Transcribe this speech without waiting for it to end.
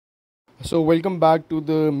So welcome back to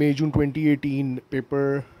the May-June 2018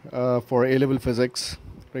 paper for A-Level Physics,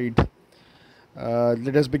 right?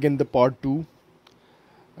 Let us begin the part 2.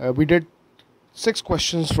 We did 6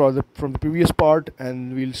 questions from the previous part,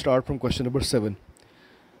 and we'll start from question number 7.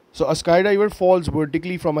 So a skydiver falls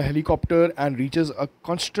vertically from a helicopter and reaches a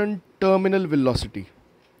constant terminal velocity,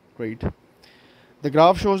 right? The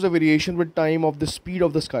graph shows the variation with time of the speed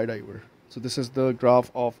of the skydiver. So this is the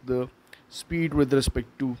graph of the speed with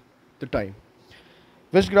respect to the time.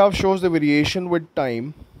 Which graph shows the variation with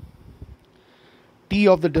time t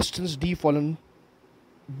of the distance d fallen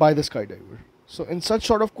by the skydiver. So in such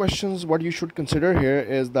sort of questions, what you should consider here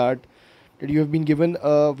is that you have been given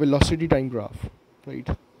a velocity time graph, right?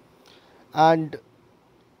 And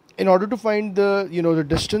in order to find the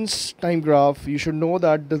distance time graph, you should know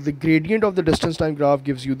that the gradient of the distance time graph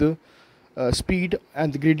gives you the speed,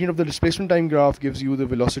 and the gradient of the displacement time graph gives you the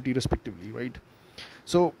velocity respectively, right?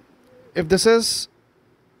 So if this is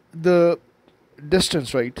the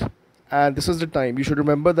distance, right, and this is the time, you should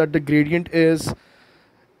remember that the gradient is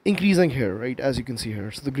increasing here, right, as you can see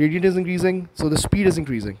here. So the gradient is increasing, so the speed is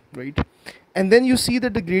increasing, right? And then you see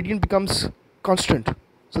that the gradient becomes constant,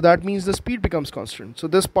 so that means the speed becomes constant. So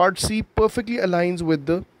this part C perfectly aligns with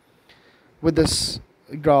this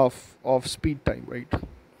graph of speed time, right?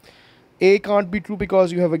 A can't be true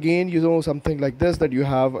because you have again something like this, that you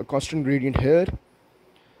have a constant gradient here,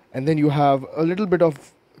 and then you have a little bit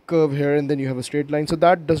of curve here, and then you have a straight line. So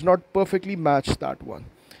that does not perfectly match that one,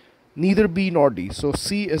 neither B nor D. So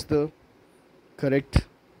C is the correct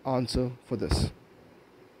answer for this.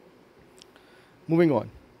 Moving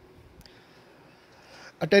on.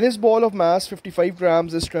 A tennis ball of mass 55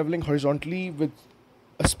 grams is traveling horizontally with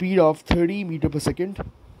a speed of 30 meter per second.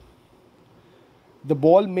 The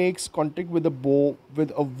ball makes contact with a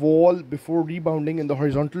wall before rebounding in the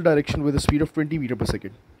horizontal direction with a speed of 20 meter per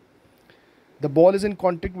second. The ball is in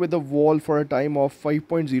contact with the wall for a time of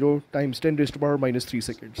 5.0 times 10 raised to the power minus 3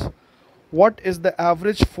 seconds. What is the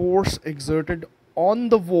average force exerted on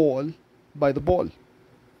the wall by the ball?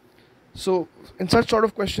 So in such sort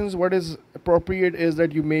of questions, what is appropriate is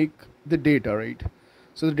that you make the data, right?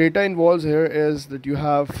 So the data involves here is that you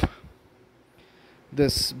have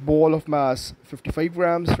this ball of mass 55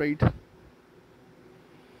 grams, right?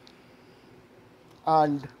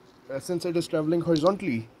 And since it is traveling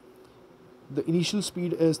horizontally, the initial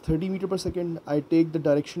speed is 30 meter per second. I take the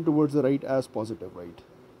direction towards the right as positive, right?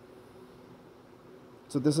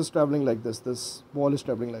 So this is traveling like this. This ball is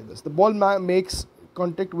traveling like this. The ball makes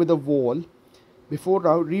contact with a wall before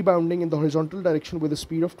rebounding in the horizontal direction with a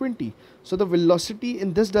speed of 20. So the velocity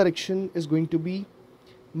in this direction is going to be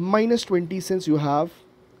minus 20, since you have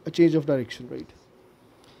a change of direction, right?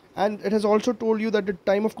 And it has also told you that the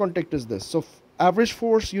time of contact is this. So average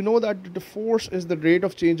force, you know that the force is the rate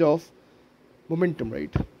of change of momentum,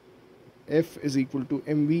 right? F is equal to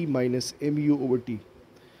mv minus mu over t.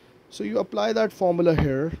 So you apply that formula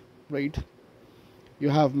here, right?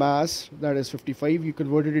 You have mass, that is 55, you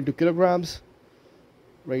convert it into kilograms,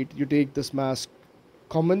 right? You take this mass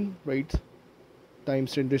common, right,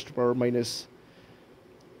 times 10 raised to the power minus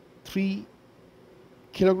 3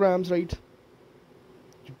 kilograms, right?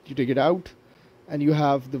 You take it out, and you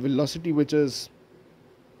have the velocity, which is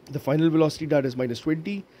the final velocity, that is minus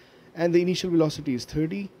 20, and the initial velocity is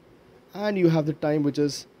 30, and you have the time, which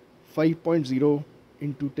is 5.0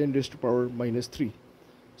 into 10 raised to the power minus 3.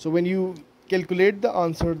 So when you calculate the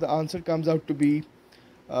answer comes out to be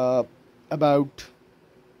about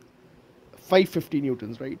 550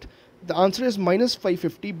 newtons, right? The answer is minus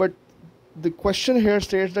 550, but the question here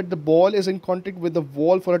states that the ball is in contact with the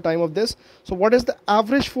wall for a time of this. So what is the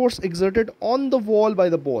average force exerted on the wall by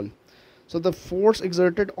the ball? So the force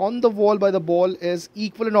exerted on the wall by the ball is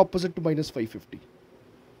equal and opposite to minus 550,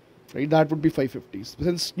 right? That would be 550,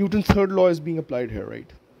 since Newton's third law is being applied here, right?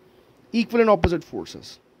 Equal and opposite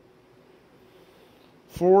forces.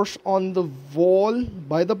 Force on the wall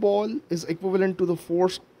by the ball is equivalent to the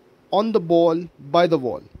force on the ball by the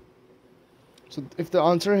wall. So if the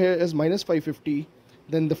answer here is minus 550,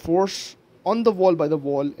 then the force on the wall by the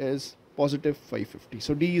wall is positive 550.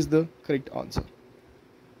 So D is the correct answer.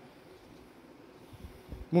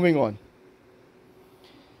 Moving on.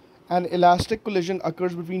 An elastic collision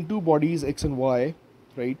occurs between two bodies, X and Y,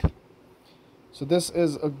 right? So this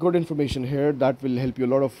is a good information here that will help you a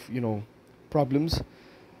lot of, problems.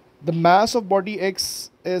 The mass of body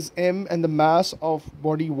X is m, and the mass of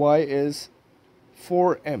body Y is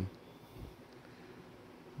 4m.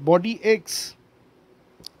 Body X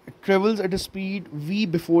travels at a speed v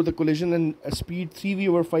before the collision and a speed 3v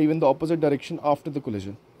over 5 in the opposite direction after the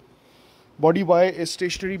collision. Body Y is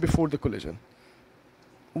stationary before the collision.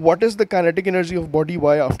 what is the kinetic energy of body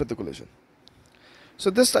Y after the collision? So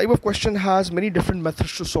this type of question has many different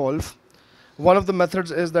methods to solve. One of the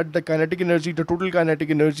methods is that the kinetic energy, the total kinetic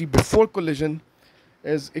energy before collision,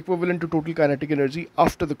 is equivalent to total kinetic energy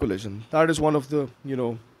after the collision. That is one of the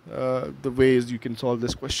the ways you can solve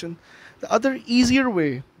this question. The other easier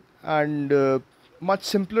way and much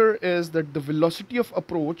simpler is that the velocity of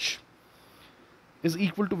approach is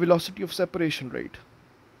equal to velocity of separation, right?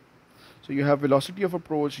 So you have velocity of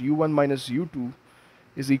approach u1 minus u2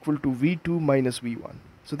 is equal to v2 minus v1.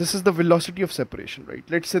 So this is the velocity of separation, right?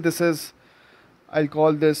 Let's say this is, I'll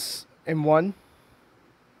call this m1,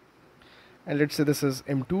 and let's say this is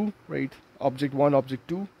m2, right? Object 1, object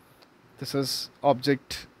 2. This is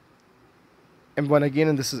object m1 again,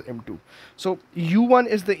 and this is m2. So u1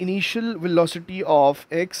 is the initial velocity of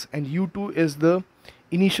x and u2 is the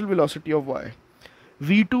initial velocity of y.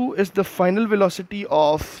 v2 is the final velocity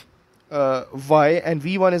of y, and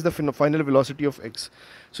v1 is the final velocity of x.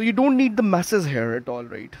 So you don't need the masses here at all,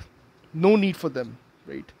 right? No need for them,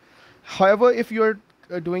 right? However, if you're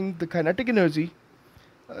doing the kinetic energy,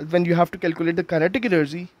 when you have to calculate the kinetic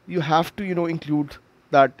energy, you have to include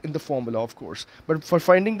that in the formula, of course. But for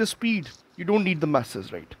finding the speed, you don't need the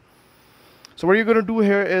masses, right? So what you're going to do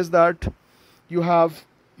here is that you have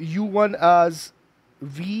u1 as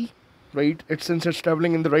v, right? Since it's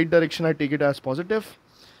traveling in the right direction, I take it as positive.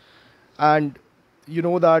 And you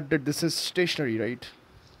know that this is stationary, right?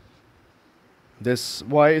 This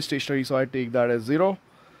y is stationary, so I take that as 0.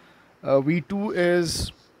 v2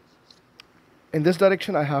 is in this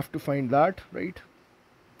direction, I have to find that, right?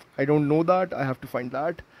 I don't know that, I have to find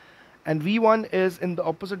that. And v1 is in the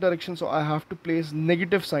opposite direction, so I have to place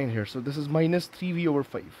negative sign here. So this is minus 3v over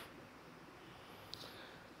 5.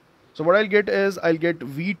 So what I'll get is, I'll get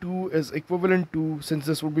v2 is equivalent to, since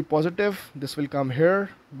this would be positive, this will come here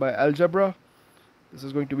by algebra. This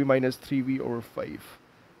is going to be minus 3v over 5.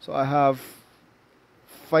 So I have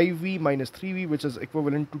 5v minus 3v, which is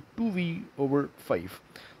equivalent to 2v over 5.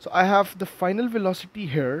 So I have the final velocity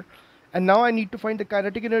here, and now I need to find the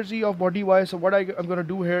kinetic energy of body y. So what I'm going to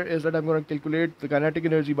do here is that I'm going to calculate the kinetic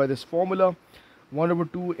energy by this formula, 1 over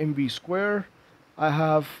 2 mv square. I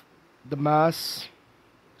have the mass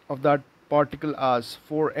of that particle as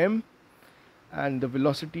 4m, and the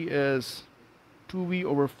velocity is 2v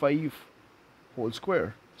over 5 whole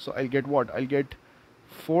square. So I'll get what? I'll get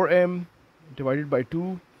 4m divided by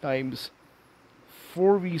 2 times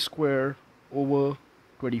 4v square over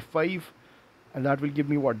 25, and that will give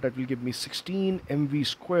me what? That will give me 16 mv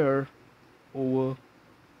square over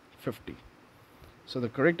 50. So the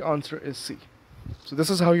correct answer is C. So this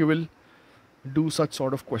is how you will do such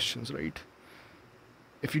sort of questions, right?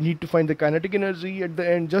 If you need to find the kinetic energy at the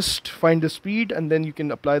end, just find the speed and then you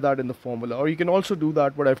can apply that in the formula. Or you can also do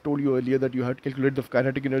that, what I've told you earlier, that you have to calculate the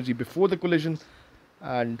kinetic energy before the collision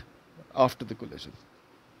and after the collision.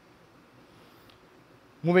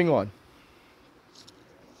 Moving on.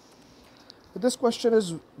 This question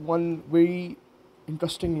is one very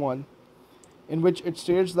interesting one, in which it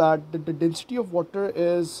states that the density of water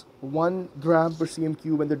is 1 gram per cm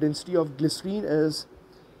cube and the density of glycerine is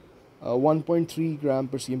 1.3 gram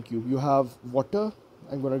per cm cube. You have water.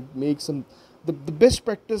 I'm going to make some, the best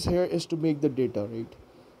practice here is to make the data, right?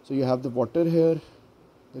 So you have the water here,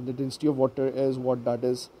 then the density of water is what? That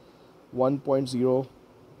is 1.0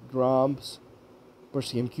 grams per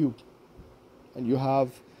cm cube, and you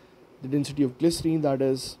have the density of glycerine, that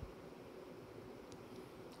is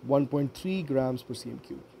 1.3 grams per cm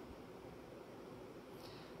cube.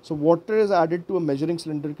 So water is added to a measuring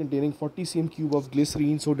cylinder containing 40 cm cube of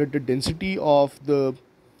glycerine, so that the density of the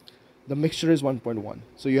mixture is 1.1.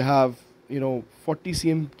 So you have 40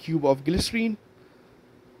 cm cube of glycerine,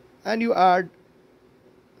 and you add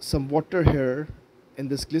some water here in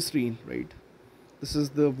this glycerine, right? This is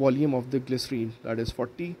the volume of the glycerine, that is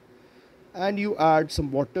 40, and you add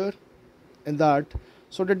some water in that,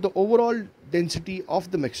 so that the overall density of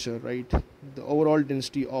the mixture, right? The overall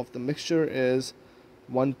density of the mixture is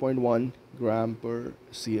 1.1 gram per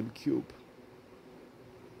cm cube,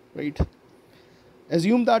 right?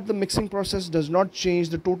 Assume that the mixing process does not change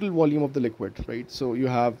the total volume of the liquid, right? So you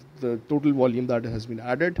have the total volume that has been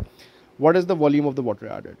added. What is the volume of the water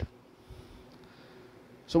added?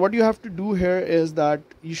 So what you have to do here is that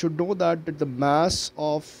you should know that the mass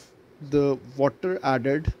of the water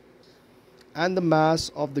added and the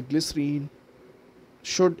mass of the glycerine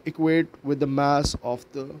should equate with the mass of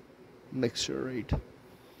the mixture, right?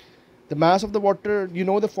 The mass of the water, you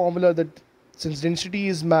know the formula, that since density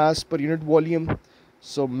is mass per unit volume,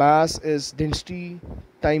 so mass is density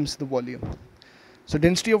times the volume. So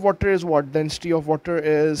density of water is what? Density of water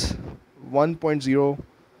is 1.0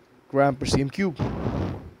 gram per cm cube.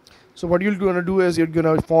 So what you're going to do is you're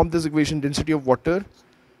going to form this equation, density of water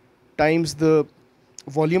times the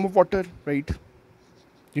volume of water, right?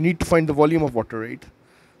 You need to find the volume of water, right?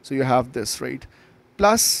 So you have this, right?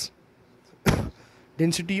 Plus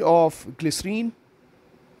density of glycerine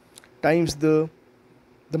times the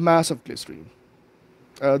mass of glycerine,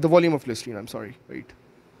 the volume of glycerine, I'm sorry, right?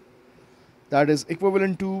 That is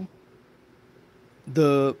equivalent to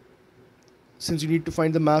the, since you need to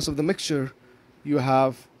find the mass of the mixture, you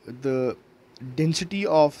have the density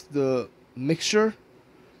of the mixture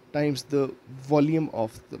times the volume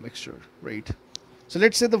of the mixture, right? So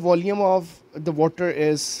let's say the volume of the water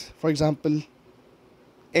is, for example,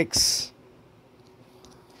 X.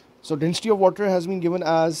 So density of water has been given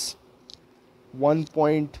as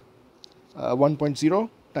 1.0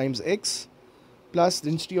 times X, plus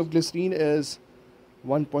density of glycerine is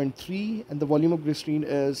 1.3, and the volume of glycerine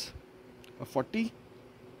is 40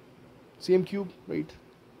 cm cube, right?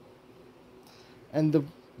 And the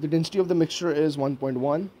density of the mixture is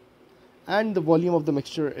 1.1, and the volume of the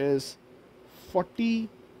mixture is 40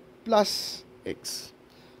 plus X.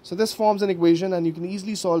 So this forms an equation, and you can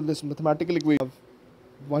easily solve this mathematical equation of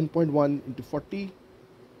 1.1 into 40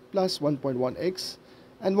 plus 1.1x.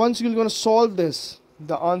 And once you're going to solve this,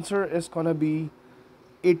 the answer is going to be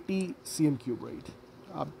 80 cm cube, right?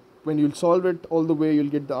 When you'll solve it all the way, you'll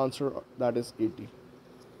get the answer that is 80.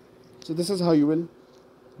 So this is how you will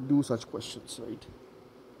do such questions, right?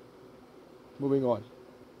 Moving on.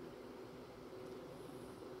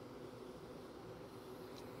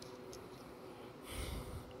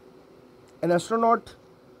 An astronaut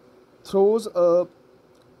throws a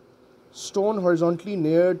stone horizontally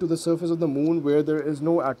near to the surface of the moon where there is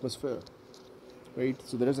no atmosphere, right?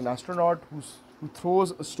 So there is an astronaut who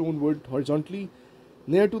throws a stone horizontally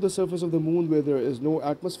near to the surface of the moon where there is no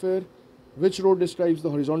atmosphere. Which row describes the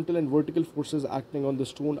horizontal and vertical forces acting on the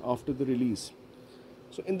stone after the release?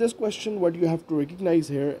 So in this question, what you have to recognize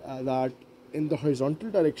here that in the horizontal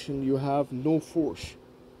direction you have no force,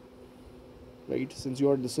 right? Since you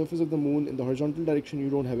are at the surface of the moon, in the horizontal direction you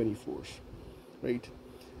don't have any force, right?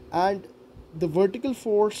 And the vertical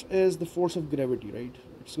force is the force of gravity, right?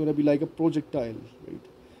 It's going to be like a projectile, right?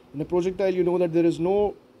 In a projectile, you know that there is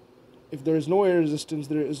no, if there is no air resistance,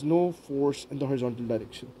 there is no force in the horizontal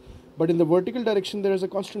direction. But in the vertical direction, there is a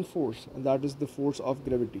constant force, and that is the force of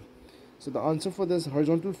gravity. So the answer for this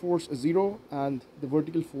horizontal force is 0, and the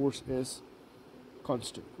vertical force is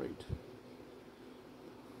constant, right?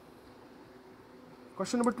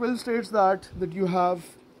 Question number 12 states that you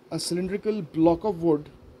have a cylindrical block of wood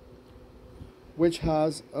which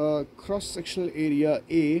has a cross-sectional area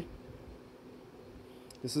A.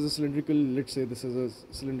 This is a cylindrical, let's say this is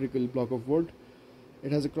a cylindrical block of wood.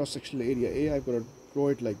 It has a cross-sectional area A. I've got to draw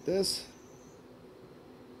it like this,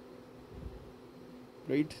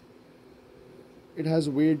 right? It has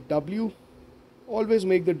weight W. Always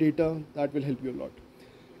make the data, that will help you a lot.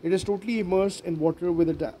 It is totally immersed in water with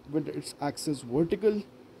its axis vertical.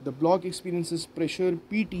 The block experiences pressure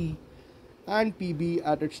PT and PB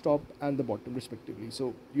at its top and the bottom respectively.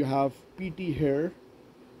 So you have PT here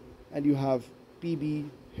and you have PB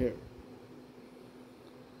here.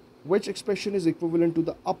 Which expression is equivalent to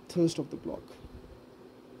the upthrust of the block?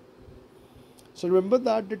 So remember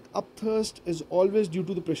that upthrust is always due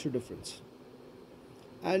to the pressure difference.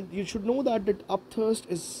 And you should know that upthrust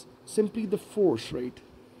is simply the force, right?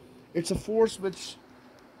 It's a force which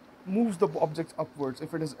moves the object upwards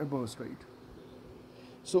if it is immersed, right?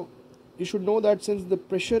 So you should know that since the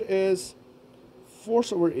pressure is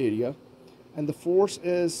force over area and the force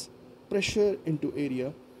is pressure into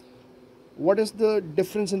area, what is the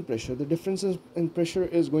difference in pressure? The difference in pressure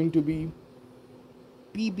is going to be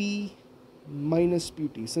PB minus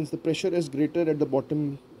PT, since the pressure is greater at the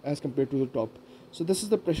bottom as compared to the top. So this is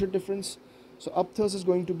the pressure difference. So upthrust is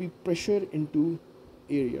going to be pressure into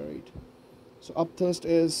area, right? So upthrust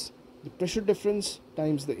is the pressure difference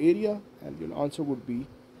times the area, and your answer would be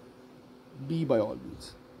B by all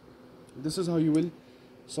means. This is how you will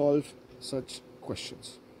solve such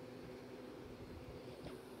questions.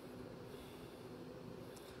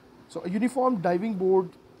 So a uniform diving board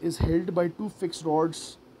is held by two fixed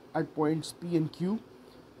rods at points P and Q.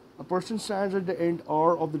 A person stands at the end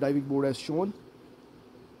R of the diving board as shown.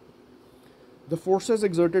 The forces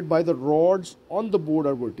exerted by the rods on the board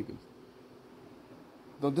are vertical.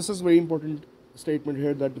 Now this is a very important statement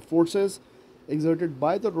here, that the forces exerted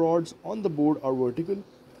by the rods on the board are vertical.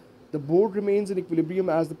 The board remains in equilibrium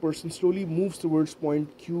as the person slowly moves towards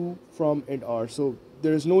point Q from end R. So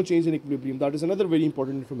there is no change in equilibrium. That is another very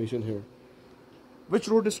important information here. Which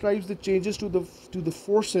row describes the changes to the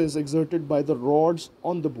forces exerted by the rods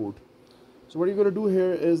on the board? So what you're going to do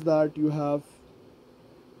here is that you have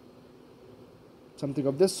something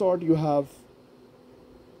of this sort. You have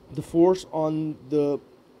the force on the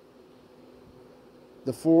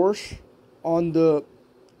force on the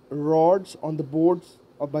rods on the boards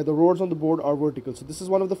by the rods on the board are vertical. So this is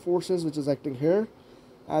one of the forces which is acting here,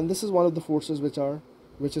 and this is one of the forces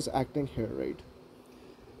which is acting here, right?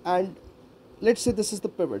 And let's say this is the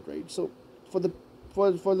pivot, right? So for the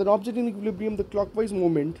object in equilibrium, the clockwise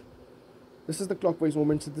movement, this is the clockwise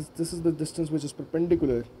movement. So this is the distance which is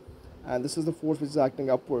perpendicular, and this is the force which is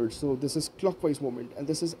acting upwards. So this is clockwise movement, and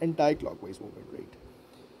this is anti-clockwise movement, right?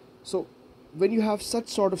 So when you have such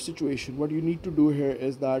sort of situation, what you need to do here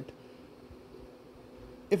is that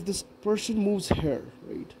if this person moves here,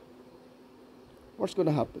 right, what's going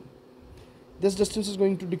to happen? This distance is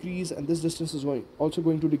going to decrease, and this distance is also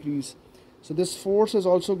going to decrease. So this force is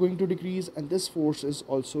also going to decrease, and this force is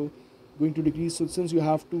also going to decrease. So since you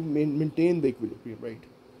have to maintain the equilibrium, right?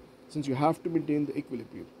 Since you have to maintain the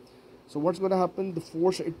equilibrium. So what's going to happen? The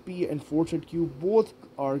force at P and force at Q both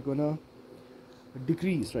are going to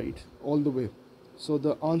decrease, right, all the way. So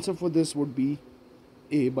the answer for this would be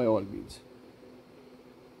A by all means.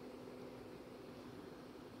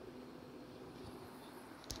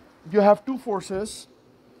 You have two forces,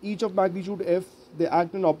 each of magnitude F. They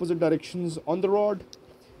act in opposite directions on the rod.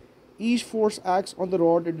 Each force acts on the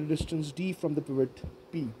rod at a distance d from the pivot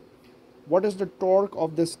P. What is the torque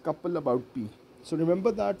of this couple about P? So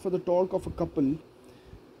remember that for the torque of a couple,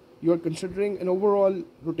 you are considering an overall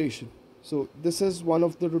rotation. So this is one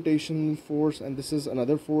of the rotational force, and this is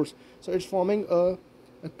another force. So it's forming a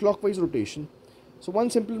clockwise rotation. So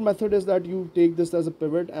one simple method is that you take this as a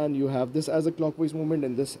pivot, and you have this as a clockwise movement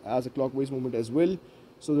and this as a clockwise movement as well.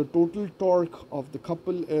 So the total torque of the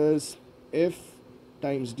couple is F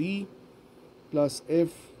times D plus F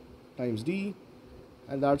times D,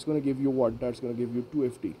 and that's going to give you what? That's going to give you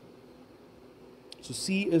 2FD. So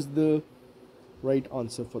C is the right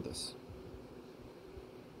answer for this.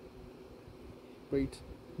 Right,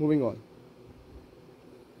 moving on.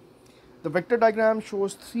 The vector diagram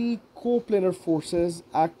shows three coplanar forces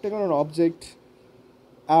acting on an object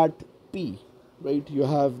at P. Right, you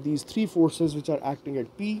have these three forces which are acting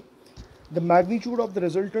at P. The magnitude of the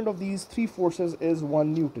resultant of these three forces is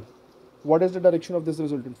 1 Newton. What is the direction of this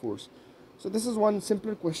resultant force? So this is one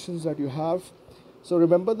simpler questions that you have. So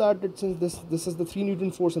remember that since this is the 3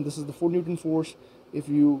 Newton force and this is the 4 Newton force, if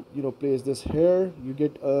you place this here, you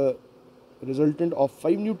get a resultant of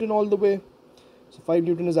 5 Newton all the way. So 5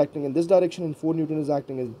 Newton is acting in this direction and 4 Newton is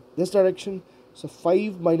acting in this direction. So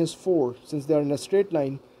 5 minus 4, since they are in a straight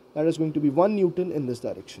line, that is going to be 1 Newton in this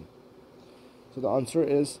direction. So the answer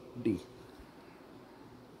is D.